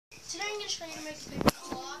Today I'm going to show you to make a paper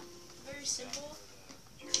claw. Very simple.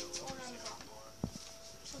 It's oragami.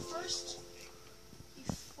 So first, you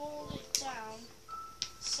fold it down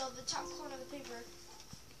so the top corner of the paper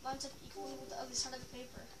lines up equally with the other side of the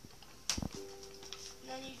paper. And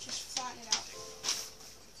then you just flatten it out.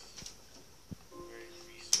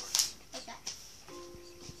 Like that.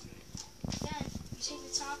 Then you take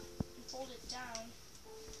the top and fold it down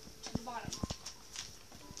to the bottom.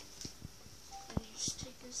 And you just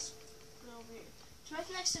take this, put it over here. To make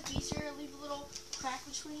the next step easier, leave a little crack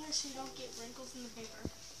between here so you don't get wrinkles in the paper.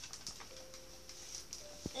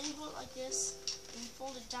 Then you put it like this, and you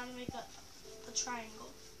fold it down to make a triangle.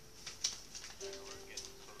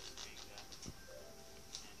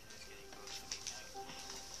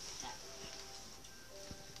 That.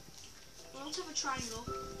 Once you have a triangle,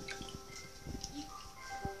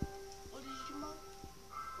 what did you do, Mom?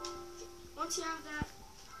 Once you have that,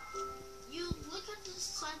 you look at the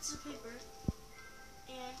sides of the paper,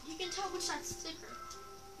 and you can tell which side's thicker.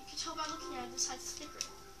 You can tell by looking at it, this side's thicker.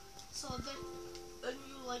 So then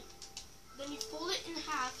you fold it in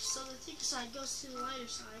half so the thicker side goes to the lighter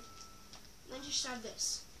side. And then you just have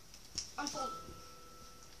this. Unfold it.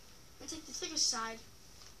 Then take the thicker side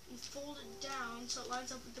and fold it down so it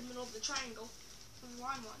lines up with the middle of the triangle where the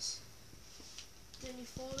line was. Then you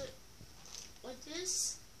fold it like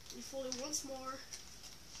this. You fold it once more.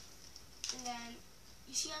 And then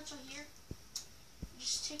you see how it's right here? You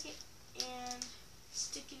just take it and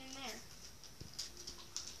stick it in there.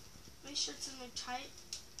 Make sure it's in there tight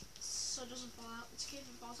so it doesn't fall out. It's okay if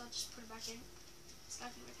it falls out, just put it back in. It's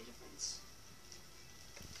not going to make a difference.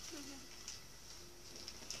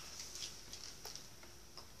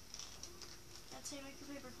 That's how you make your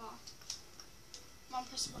paper claw. Mom,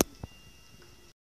 press the button.